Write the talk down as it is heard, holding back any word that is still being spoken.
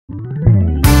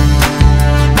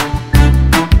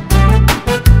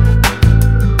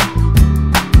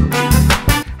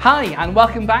Hi and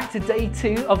welcome back to day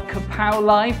 2 of Kapow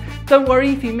Live. Don't worry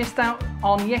if you missed out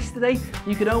on yesterday,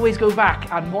 you can always go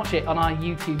back and watch it on our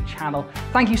YouTube channel.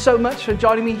 Thank you so much for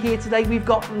joining me here today. We've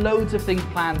got loads of things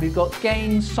planned. We've got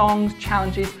games, songs,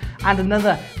 challenges and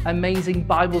another amazing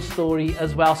Bible story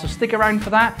as well. So stick around for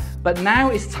that. But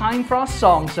now it's time for our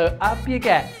song. So up you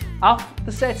get, up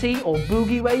the settee or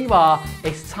boogie where you are.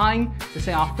 It's time to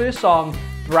sing our first song,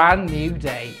 Brand New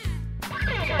Day.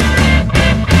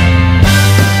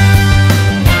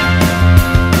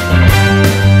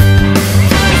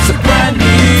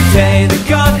 Day that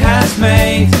God has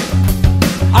made,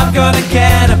 I've got to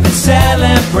get up and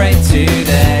celebrate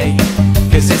today,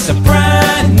 'cause it's a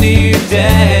brand new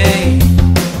day.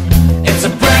 It's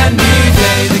a brand new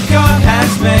day that God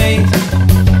has made.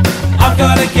 I've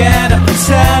got to get up and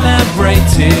celebrate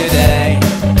today,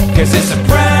 'cause it's a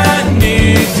brand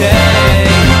new day.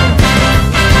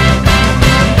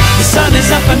 The sun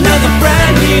is up, another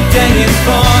brand new day is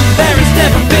born. There has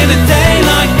never been a day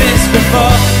like this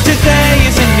before. Today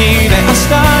is a new day, I'll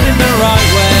start in the right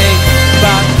way,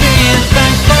 but being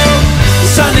thankful. The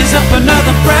sun is up,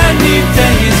 another brand new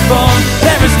day is born.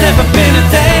 There has never been a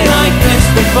day like this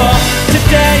before.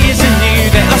 Today is a new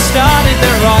day, I'll start it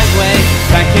the right way,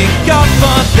 thanking God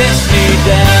for this new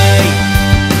day.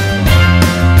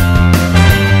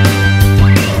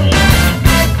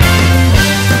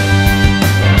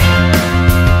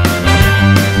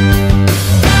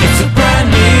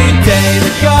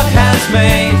 God has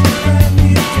made.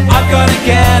 I've got to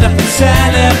get up and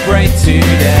celebrate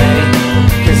today,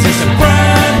 'cause it's a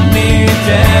brand new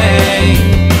day.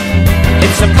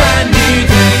 It's a brand new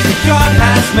day that God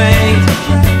has made.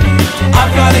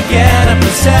 I've got to get up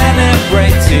and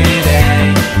celebrate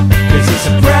today, 'cause it's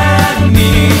a brand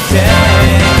new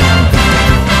day.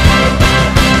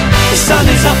 The sun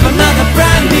is up, another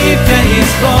brand new day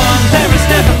is born. There has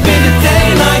never been a day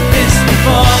like this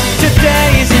before. Today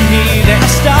is a new day, I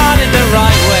started the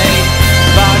right way,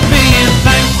 by being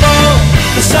thankful.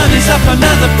 The sun is up,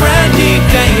 another brand new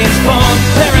day is born.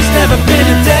 There has never been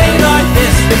a day like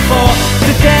this before.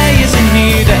 Today is a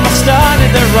new day, I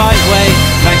started the right way,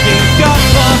 thanking God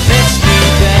for this new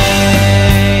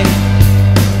day.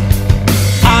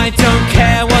 I don't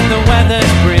care what the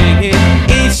weather's bringing,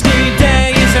 each new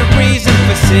day is a reason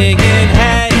for singing.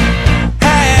 Hey,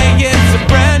 hey, it's a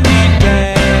brand new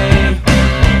day.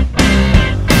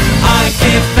 I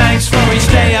give thanks for each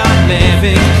day I'm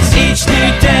living, 'cause each new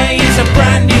day is a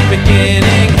brand new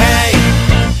beginning. Hey,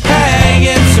 hey,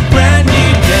 it's a brand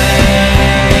new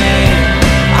day.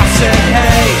 I said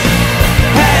hey,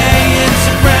 hey, it's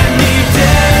a brand new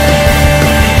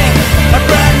day. A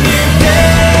brand new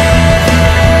day.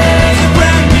 A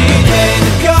brand new day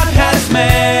that God has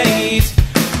made.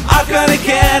 I've got to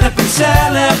get up and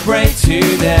celebrate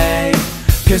today,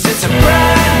 'cause it's a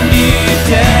brand new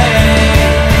day.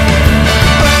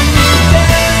 Brand new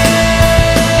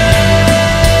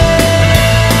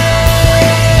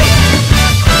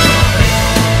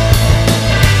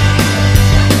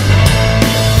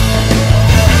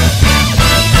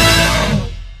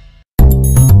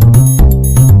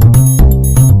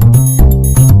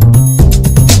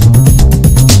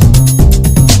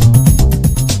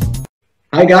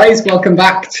Hi guys, welcome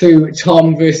back to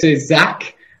Tom versus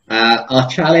Zach. Our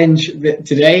challenge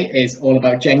today is all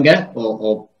about Jenga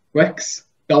or bricks,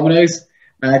 dominoes.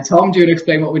 Tom, do you want to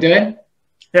explain what we're doing?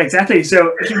 Yeah, exactly.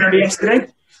 So if you remember yesterday,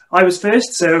 I was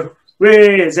first, so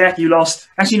Zach, you lost.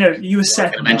 Actually, no, you were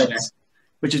second place,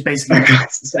 which is basically I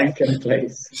got second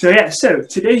place. So yeah, so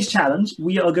today's challenge,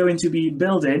 we are going to be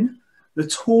building the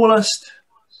tallest,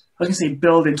 I was going to say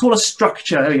building, tallest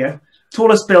structure, there we go,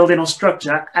 tallest building or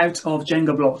structure out of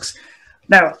Jenga blocks.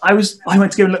 Now, I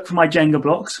went to go and look for my Jenga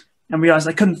blocks and realised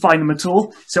I couldn't find them at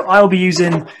all. So I'll be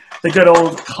using the good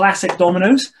old classic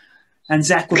dominoes, and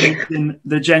Zach will be using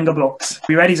the Jenga blocks.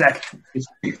 Are you ready, Zach?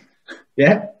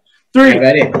 Yeah. 3, I'm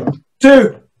ready.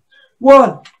 2,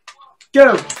 1,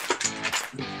 go.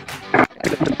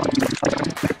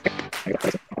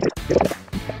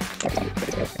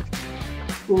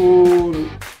 Ooh.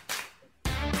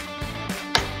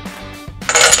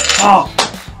 Oh.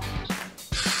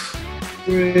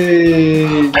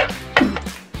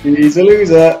 He's a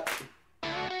loser.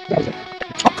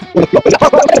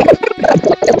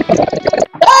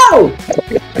 Oh!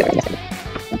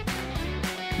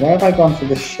 Why have I gone for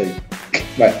this shape?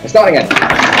 Right, let's start again.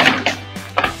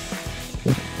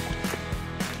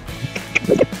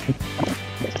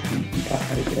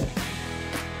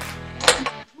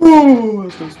 Ooh,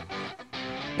 that's close.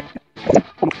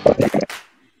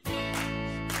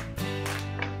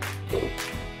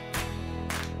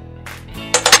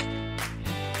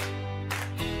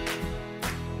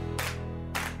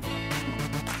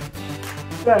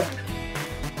 Go.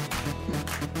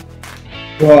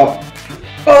 What?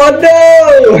 Oh no!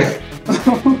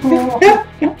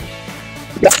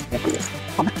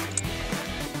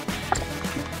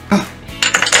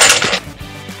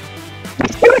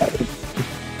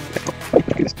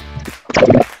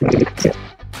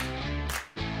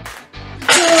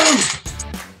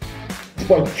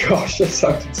 Oh my gosh, that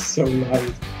sounded so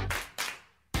loud.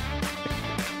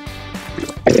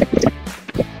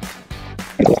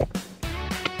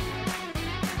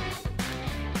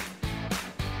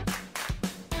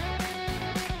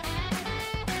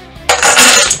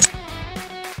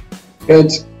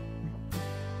 Good.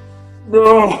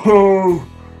 No.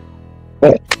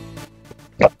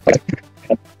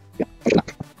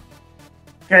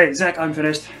 Okay, Zach, I'm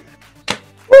finished.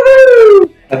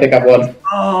 Woohoo! I think I've won.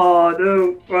 Oh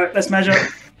no! Right, let's measure.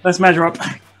 Let's measure up.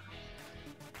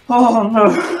 Oh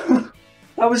no!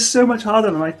 That was so much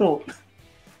harder than I thought.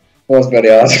 Was very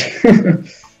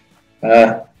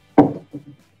hard.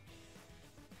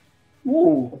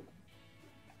 Ooh.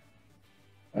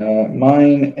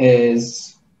 Mine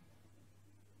is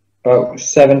about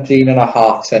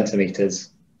 17.5 centimeters.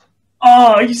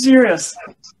 Oh, are you serious?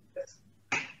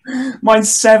 Mine's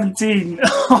 17.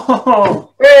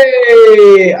 Oh,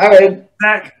 Hey! I mean,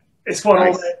 Zach, it's one all.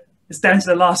 Nice. It's down to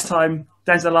the last time.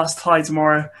 Down to the last tie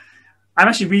tomorrow. I'm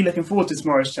actually really looking forward to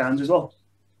tomorrow's challenge as well.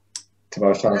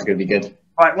 tomorrow's challenge is going to be good.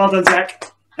 All right, well done,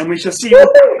 Zach. And we shall see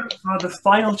you for the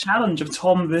final challenge of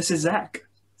Tom versus Zach.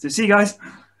 So see you guys.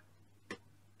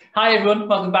 Hi everyone,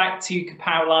 welcome back to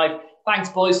Kapow Live. Thanks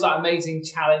boys for that amazing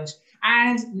challenge.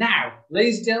 And now,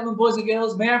 ladies and gentlemen, boys and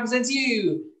girls, may I present to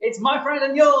you, it's my friend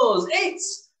and yours,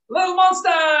 it's Little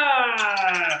Monster!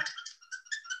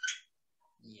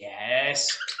 Yes.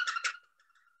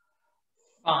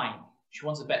 Fine, she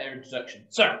wants a better introduction.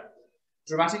 So,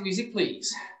 dramatic music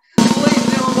please. Ladies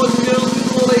and gentlemen, boys and girls,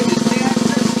 beautiful ladies, may I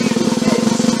present to you,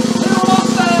 it's Little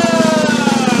Monster!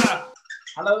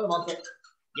 Hello, Little Monster.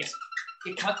 Yes.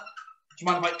 Yeah, do you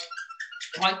mind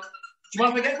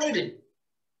if I get worded?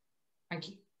 Thank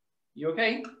you. You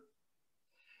okay?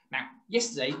 Now,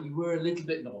 yesterday you were a little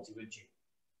bit naughty, weren't you?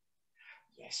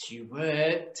 Yes, you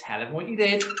were. Tell them what you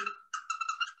did.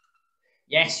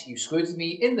 Yes, you squirted me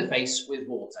in the face with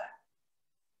water.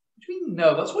 What do you mean,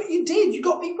 no? That's what you did. You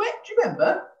got me wet. Do you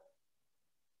remember?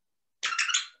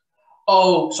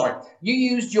 Oh, sorry. You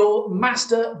used your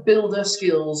master builder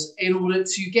skills in order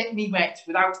to get me wet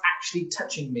without actually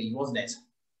touching me, wasn't it?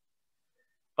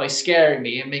 By scaring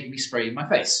me and making me spray in my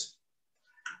face.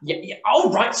 Yeah.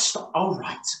 All right, stop. All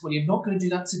right. Well, you're not going to do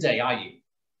that today, are you?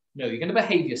 No, you're going to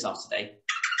behave yourself today.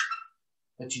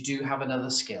 But you do have another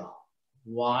skill.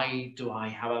 Why do I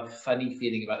have a funny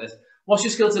feeling about this? What's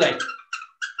your skill today?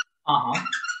 Uh-huh.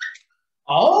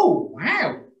 Oh,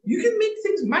 wow. You can make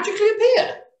things magically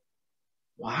appear.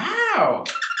 Wow,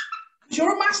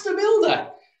 you're a master builder.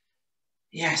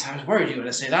 Yes, I was worried you were going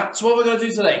to say that. So what are we going to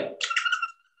do today?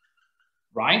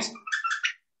 Right.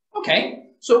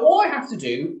 Okay, so all I have to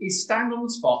do is stand on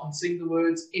the spot and sing the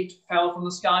words, "It fell from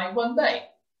the sky one day."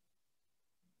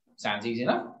 Sounds easy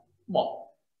enough. What?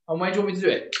 And where do you want me to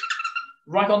do it?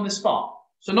 Right on this spot.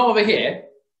 So not over here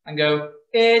and go,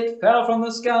 "It fell from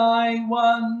the sky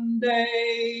one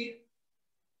day."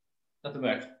 Nothing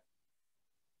worked.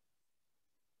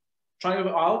 Try over.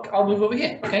 I'll move over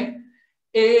here. Okay.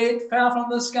 It fell from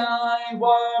the sky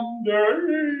one day.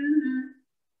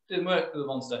 Didn't work, Little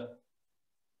Monster.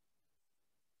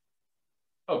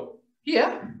 Oh,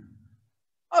 here.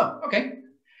 Oh, okay.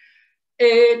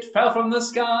 It fell from the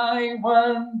sky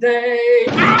one day.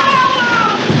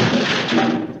 Ah!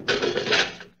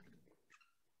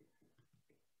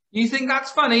 You think that's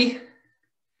funny?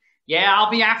 Yeah, I'll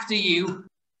be after you.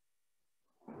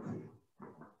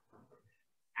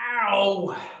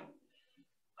 Ow!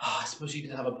 Oh, I suppose you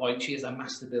did have a point. She is a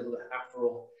master builder after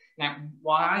all. Now,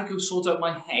 while I go sort out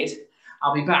my head,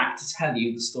 I'll be back to tell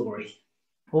you the story.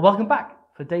 Well, welcome back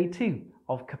for day 2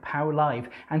 of Kapow Live.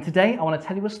 And today I want to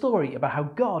tell you a story about how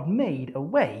God made a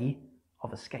way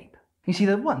of escape. You see,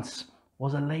 there once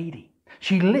was a lady.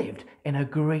 She lived in a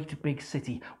great big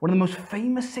city, one of the most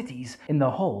famous cities in the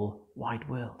whole wide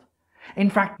world. In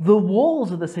fact, the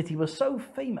walls of the city were so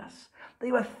famous,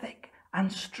 they were thick and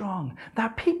strong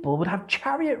that people would have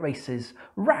chariot races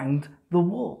round the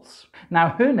walls. Now,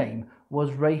 her name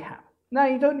was Rahab. Now,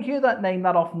 you don't hear that name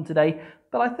that often today,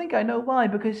 but I think I know why,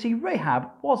 because see,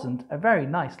 Rahab wasn't a very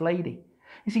nice lady.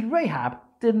 You see, Rahab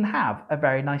didn't have a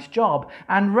very nice job,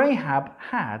 and Rahab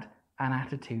had an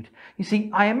attitude. You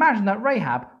see, I imagine that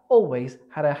Rahab always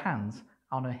had her hands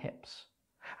on her hips,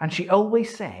 and she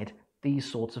always said these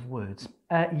sorts of words,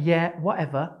 yeah,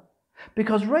 whatever,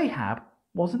 because Rahab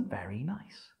wasn't very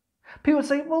nice. People would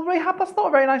say, well, Rahab, that's not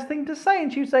a very nice thing to say.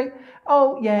 And she would say,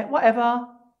 oh, yeah, whatever.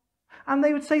 And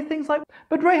they would say things like,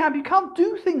 but Rahab, you can't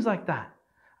do things like that.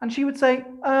 And she would say,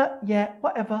 yeah,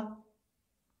 whatever.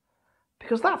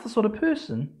 Because that's the sort of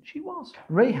person she was.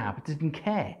 Rahab didn't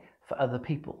care for other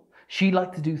people. She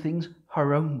liked to do things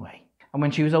her own way. And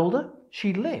when she was older,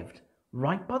 she lived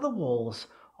right by the walls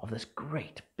of this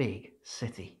great big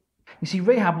city. You see,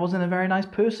 Rahab wasn't a very nice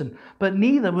person, but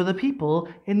neither were the people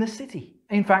in the city.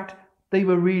 In fact, they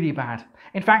were really bad.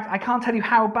 In fact, I can't tell you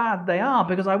how bad they are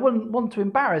because I wouldn't want to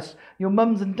embarrass your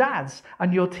mums and dads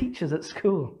and your teachers at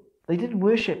school. They didn't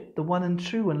worship the one and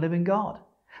true and living God.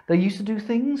 They used to do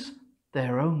things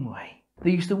their own way.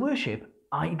 They used to worship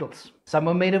idols. Some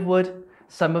were made of wood,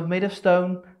 some were made of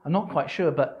stone. I'm not quite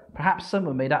sure, but perhaps some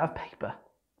were made out of paper.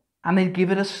 And they'd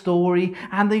give it a story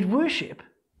and they'd worship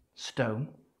stone,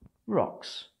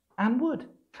 rocks and wood.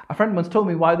 A friend once told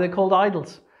me why they're called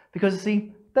idols. Because, you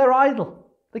see, they're idle.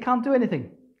 They can't do anything.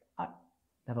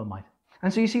 Never mind.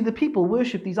 And so you see, the people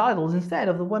worship these idols instead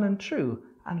of the one and true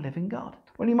and living God.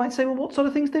 Well, you might say, well, what sort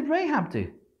of things did Rahab do?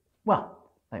 Well,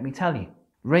 let me tell you.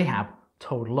 Rahab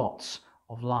told lots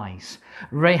of lies.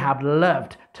 Rahab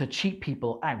loved to cheat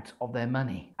people out of their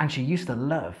money. And she used to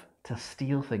love to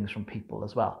steal things from people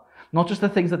as well. Not just the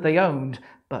things that they owned,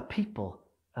 but people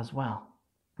as well.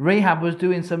 Rahab was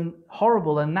doing some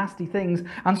horrible and nasty things,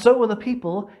 and so were the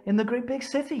people in the great big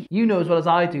city. You know as well as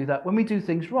I do that when we do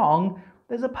things wrong,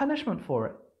 there's a punishment for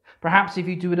it. Perhaps if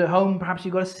you do it at home, perhaps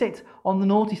you've got to sit on the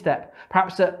naughty step.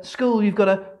 Perhaps at school you've got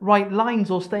to write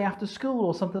lines or stay after school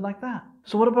or something like that.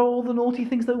 So what about all the naughty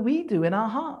things that we do in our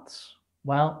hearts?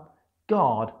 Well,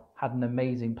 God had an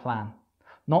amazing plan.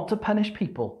 Not to punish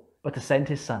people, but to send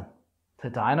his son, to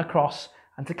die on a cross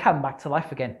and to come back to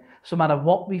life again. So no matter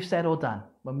what we've said or done,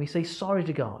 when we say sorry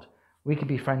to God, we can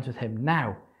be friends with him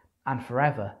now and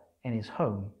forever in his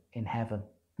home in heaven.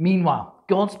 Meanwhile,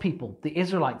 God's people, the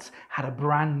Israelites, had a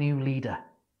brand new leader.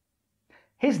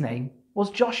 His name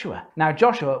was Joshua. Now,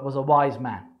 Joshua was a wise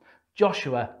man.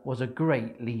 Joshua was a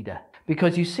great leader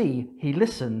because, you see, he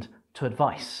listened to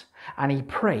advice and he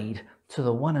prayed to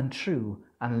the one and true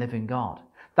and living God.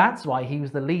 That's why he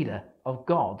was the leader of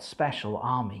God's special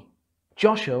army.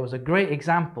 Joshua was a great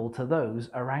example to those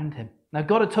around him. Now,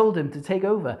 God had told him to take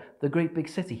over the great big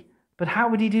city. But how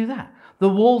would he do that? The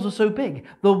walls were so big.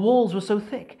 The walls were so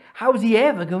thick. How was he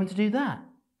ever going to do that?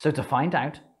 So to find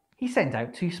out, he sent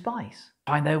out 2 spies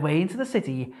to find their way into the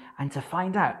city and to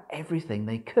find out everything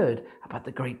they could about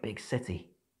the great big city.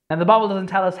 Now, the Bible doesn't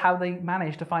tell us how they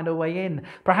managed to find a way in.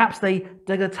 Perhaps they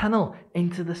dug a tunnel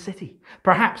into the city.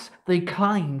 Perhaps they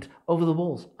climbed over the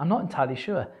walls. I'm not entirely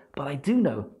sure, but I do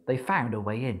know they found a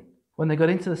way in. When they got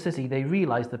into the city, they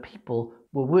realized the people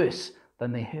were worse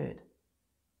than they heard.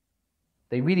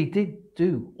 They really did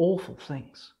do awful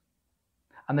things.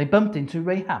 And they bumped into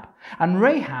Rahab. And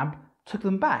Rahab took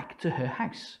them back to her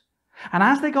house. And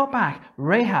as they got back,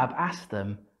 Rahab asked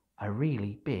them a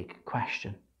really big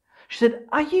question. She said,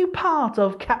 "Are you part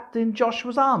of Captain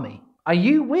Joshua's army? Are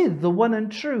you with the one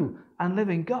and true and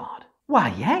living God?"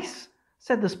 "Why, yes,"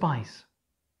 said the spies.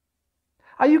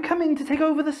 "Are you coming to take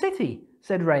over the city?"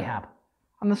 said Rahab.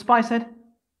 And the spy said,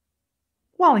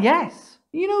 "Well, yes.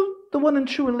 You know the one and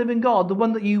true and living God, the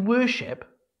one that you worship?"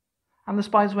 And the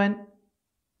spies went,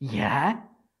 "Yeah."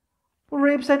 Well,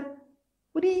 Rahab said,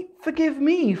 "Would he forgive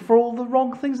me for all the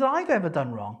wrong things that I've ever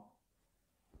done wrong?"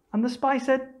 And the spy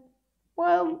said,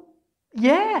 "Well,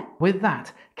 yeah." With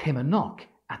that came a knock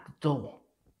at the door.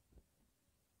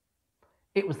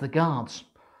 It was the guards.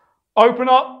 "Open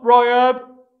up, Rahab."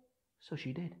 So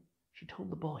she did. She told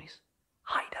the boys,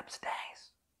 "Hide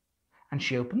upstairs." And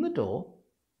she opened the door.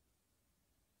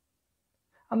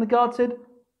 And the guard said,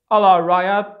 "Hello,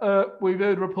 Rahab. We've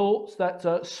heard reports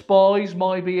that spies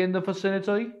might be in the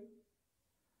vicinity."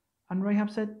 And Rahab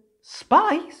said,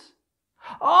 "Spies?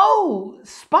 Oh,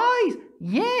 spies,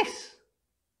 yes."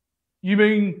 "You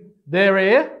mean they're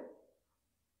here?"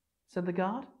 said the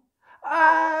guard.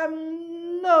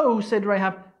 No, said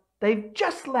Rahab. "They've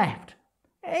just left.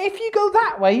 If you go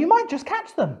that way, you might just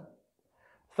catch them."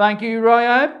 "Thank you,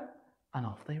 Rahab." And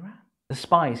off they ran. The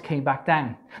spies came back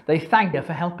down. They thanked her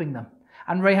for helping them.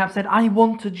 And Rahab said, "I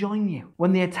want to join you.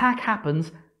 When the attack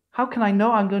happens, how can I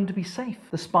know I'm going to be safe?"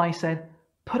 The spy said,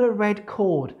 "Put a red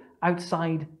cord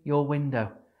outside your window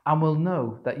and we'll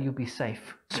know that you'll be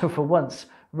safe." So for once,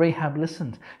 Rahab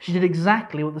listened. She did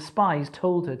exactly what the spies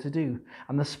told her to do.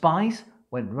 And the spies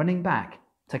went running back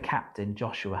to Captain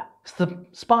Joshua. So the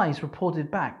spies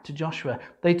reported back to Joshua.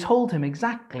 They told him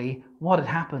exactly what had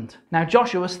happened. Now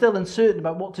Joshua was still uncertain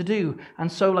about what to do,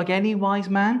 and so like any wise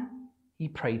man, he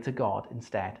prayed to God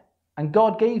instead. And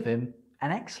God gave him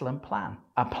an excellent plan.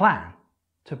 A plan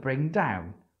to bring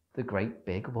down the great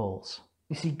big walls.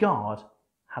 You see, God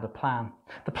had a plan.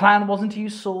 The plan wasn't to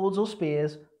use swords or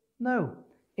spears. No,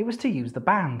 it was to use the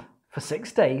band. For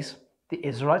 6 days, the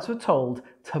Israelites were told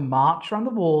to march around the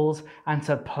walls and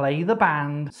to play the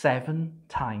band 7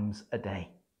 times a day.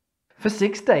 For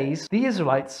 6 days, the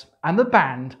Israelites and the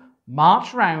band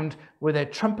marched round with their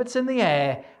trumpets in the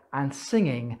air and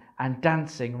singing and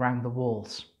dancing round the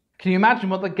walls. Can you imagine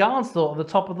what the guards thought of the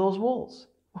top of those walls?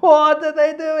 What are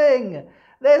they doing?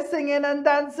 They're singing and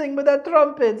dancing with their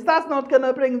trumpets. That's not going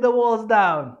to bring the walls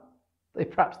down.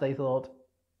 Perhaps they thought.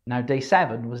 Now day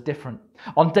 7 was different.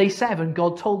 On day 7,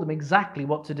 God told them exactly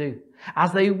what to do.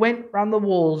 As they went round the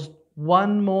walls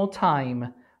one more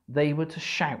time, they were to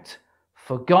shout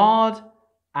for God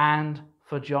and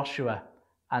for Joshua.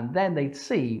 And then they'd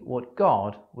see what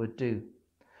God would do.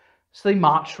 So they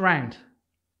marched round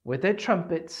with their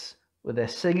trumpets, with their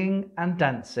singing and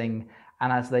dancing.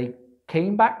 And as they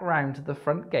came back round to the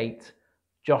front gate,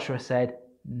 Joshua said,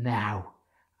 "Now."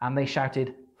 And they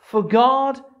shouted, "For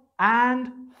God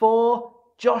and for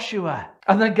Joshua."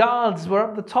 And the guards were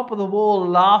up the top of the wall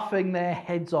laughing their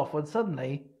heads off when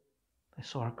suddenly they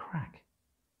saw a crack.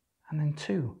 And then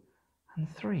 2 and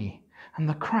 3. And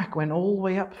the crack went all the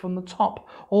way up from the top,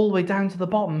 all the way down to the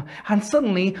bottom. And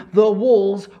suddenly the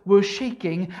walls were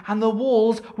shaking and the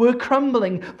walls were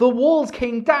crumbling. The walls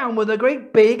came down with a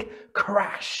great big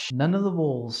crash. None of the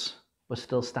walls were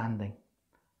still standing,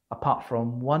 apart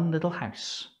from one little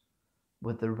house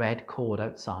with the red cord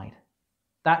outside.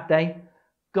 That day,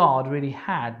 God really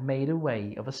had made a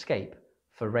way of escape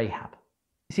for Rahab.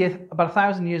 You see, about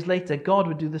 1,000 years later, God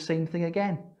would do the same thing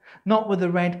again. Not with the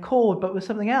red cord, but with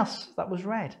something else that was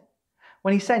red.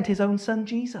 When he sent his own son,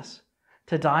 Jesus,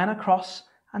 to die on a cross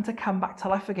and to come back to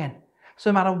life again.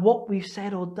 So no matter what we've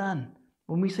said or done,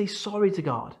 when we say sorry to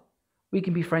God, we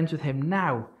can be friends with him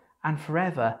now and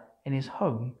forever in his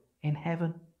home in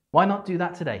heaven. Why not do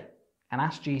that today and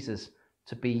ask Jesus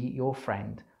to be your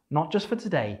friend, not just for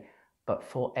today, but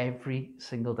for every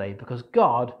single day, because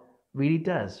God really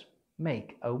does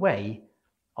make a way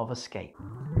of escape.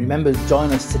 Remember to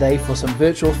join us today for some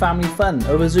virtual family fun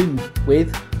over Zoom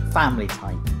with Family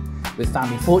Time, with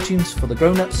family fortunes for the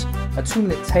grown-ups, a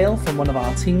 2-minute tale from one of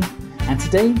our team, and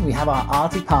today we have our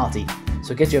arty party,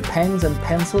 so get your pens and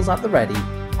pencils at the ready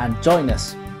and join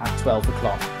us at 12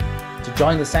 o'clock. To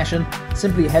join the session,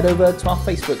 simply head over to our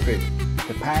Facebook group,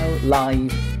 Kapow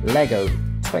Live Lego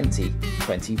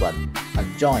 2021,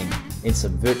 and join in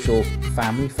some virtual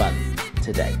family fun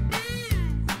today.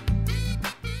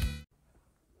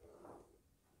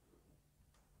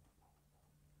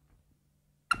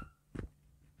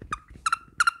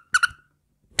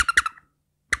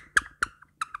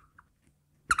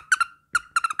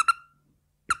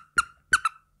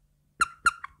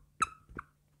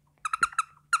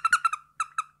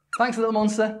 Thanks, little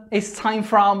monster. It's time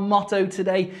for our motto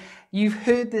today. You've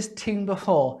heard this tune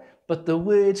before, but the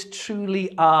words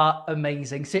truly are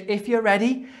amazing. So if you're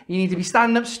ready, you need to be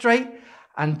standing up straight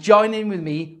and join in with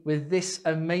me with this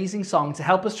amazing song to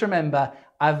help us remember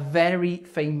a very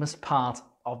famous part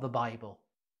of the Bible.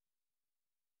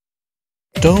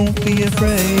 Don't be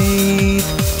afraid,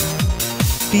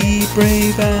 be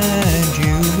brave and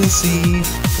you will see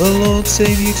the Lord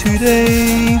save you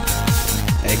today.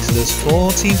 Exodus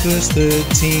 14 verse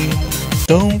 13.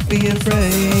 Don't be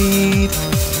afraid,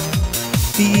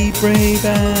 be brave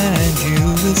and you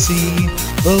will see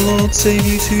the Lord save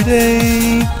you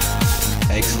today.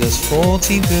 Exodus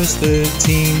 14 verse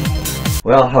 13.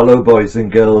 Well, hello boys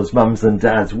and girls, mums and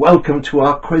dads, welcome to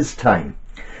our quiz time.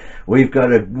 We've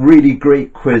got a really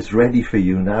great quiz ready for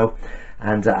you now,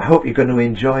 and I hope you're going to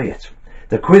enjoy it.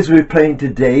 The quiz we're playing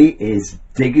today is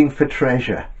Digging for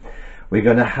Treasure. We're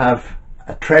going to have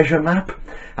a treasure map,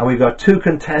 and we've got 2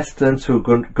 contestants who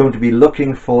are going to be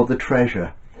looking for the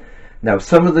treasure. Now,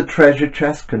 some of the treasure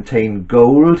chests contain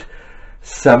gold,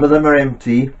 some of them are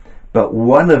empty, but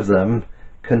one of them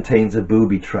contains a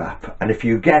booby trap, and if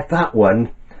you get that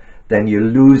one, then you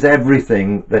lose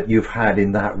everything that you've had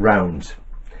in that round.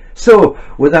 So,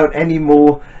 without any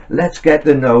more, let's get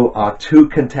to know our 2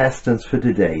 contestants for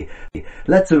today.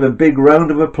 Let's have a big round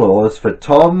of applause for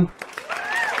Tom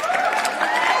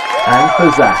and for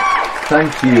Zach.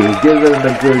 Thank you. Give them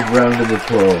a good round of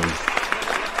applause.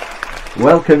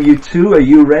 Welcome, you 2. Are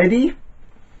you ready?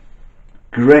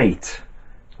 Great.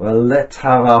 Well, let's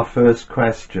have our first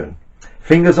question.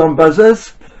 Fingers on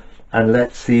buzzers, and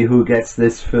let's see who gets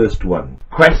this first one.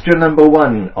 Question number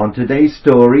 1 on today's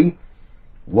story.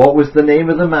 What was the name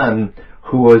of the man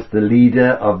who was the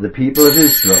leader of the people of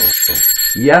Israel?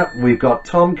 Yep, we've got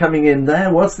Tom coming in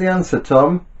there. What's the answer,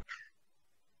 Tom?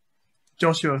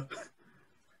 Joshua.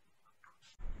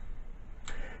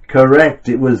 Correct,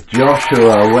 it was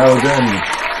Joshua. Well done.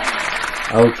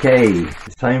 Okay,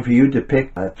 it's time for you to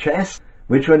pick a chest.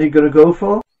 Which one are you going to go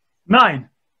for? 9.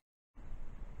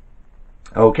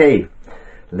 Okay,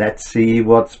 let's see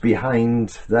what's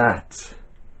behind that.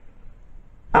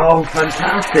 Oh,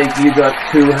 fantastic, you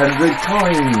got 200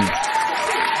 coins.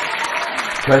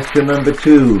 Question number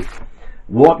 2.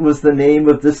 What was the name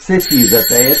of the city that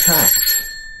they attacked?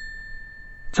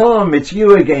 Tom, it's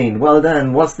you again. Well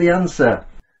done. What's the answer?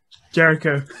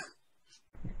 Jericho.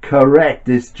 Correct,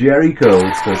 it's Jericho,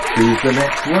 so choose the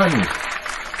next one.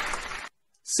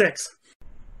 6.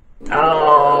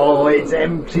 Oh, it's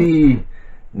empty.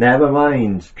 Never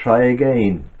mind, try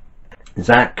again.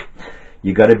 Zach,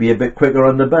 you got to be a bit quicker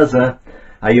on the buzzer.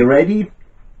 Are you ready?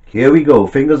 Here we go,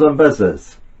 fingers on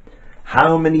buzzers.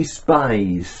 How many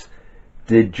spies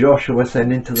did Joshua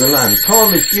send into the land?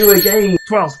 Tom, it's you again.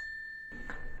 12.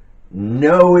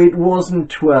 No, it wasn't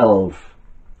 12.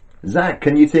 Zach,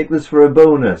 can you take this for a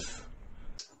bonus?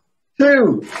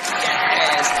 2.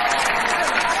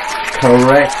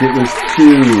 Correct, it was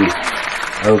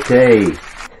 2. Okay,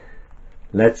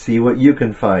 let's see what you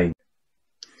can find.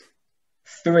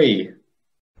 3.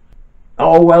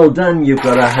 Oh, well done, you've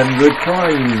got 100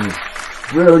 coins.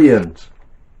 Brilliant.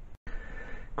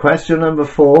 Question number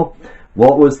 4.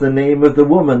 What was the name of the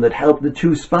woman that helped the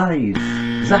 2 spies?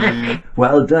 Zach,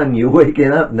 well done, you're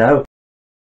waking up now.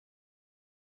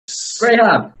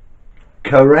 Rahab.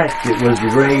 Correct, it was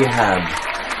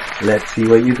Rahab. Let's see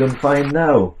what you can find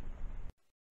now.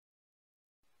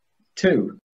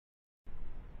 2.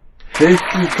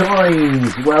 50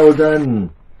 coins, well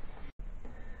done.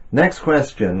 Next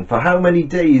question. For how many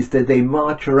days did they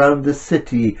march around the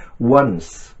city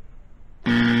once?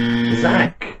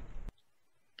 Zach.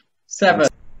 7.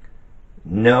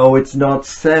 No, it's not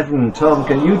 7. Tom,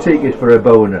 can you take it for a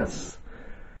bonus?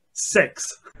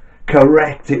 6.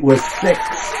 Correct, it was 6.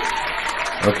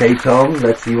 Okay, Tom,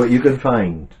 let's see what you can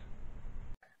find.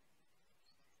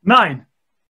 9.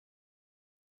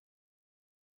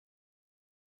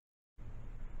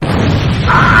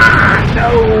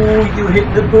 No, you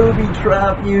hit the booby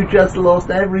trap. You just lost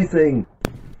everything.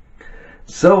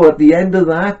 So at the end of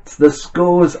that, the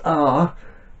scores are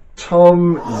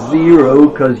Tom 0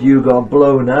 because you got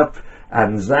blown up,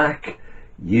 and Zach,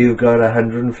 you got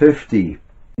 150.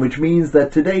 Which means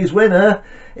that today's winner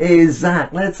is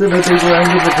Zach. Let's have a big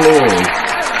round of applause.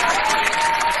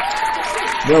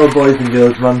 Well, boys and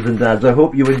girls, mums and dads, I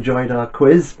hope you enjoyed our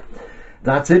quiz.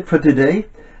 That's it for today,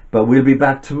 but we'll be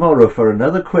back tomorrow for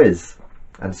another quiz.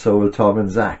 And so will Tom and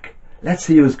Zach. Let's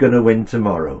see who's going to win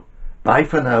tomorrow. Bye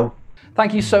for now.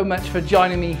 Thank you so much for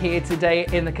joining me here today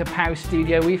in the Kapow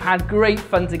studio. We've had great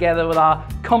fun together with our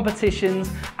competitions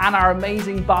and our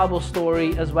amazing Bible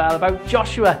story as well about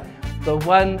Joshua, the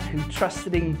one who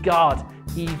trusted in God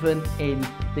even in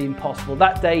the impossible.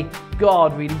 That day,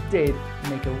 God really did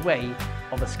make a way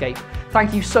of escape.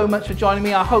 Thank you so much for joining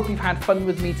me. I hope you've had fun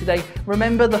with me today.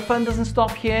 Remember, the fun doesn't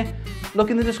stop here. Look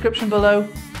in the description below.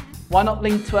 Why not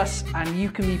link to us and you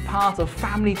can be part of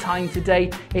family time today.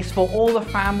 It's for all the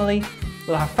family.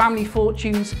 We'll have family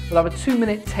fortunes, we'll have a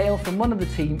 2-minute tale from one of the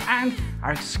team and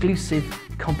our exclusive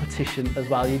competition as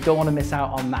well. You don't want to miss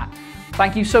out on that.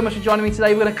 Thank you so much for joining me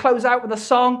today. We're going to close out with a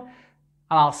song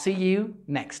and I'll see you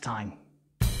next time.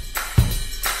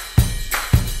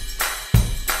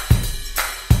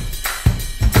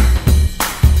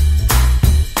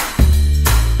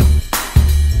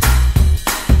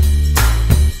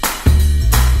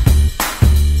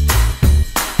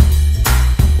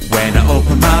 When I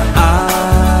open my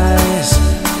eyes,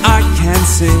 I can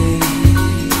see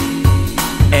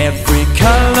every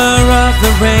color of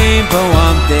the rainbow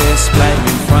on display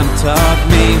in front of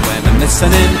me. When I'm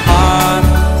listening hard,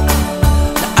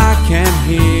 I can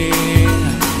hear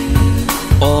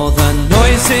all the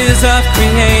noises of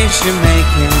creation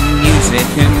making music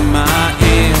in my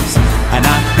ears. And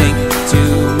I think to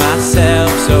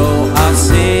myself, so I'll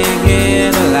sing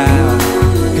it aloud,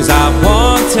 'cause I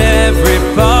want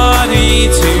everybody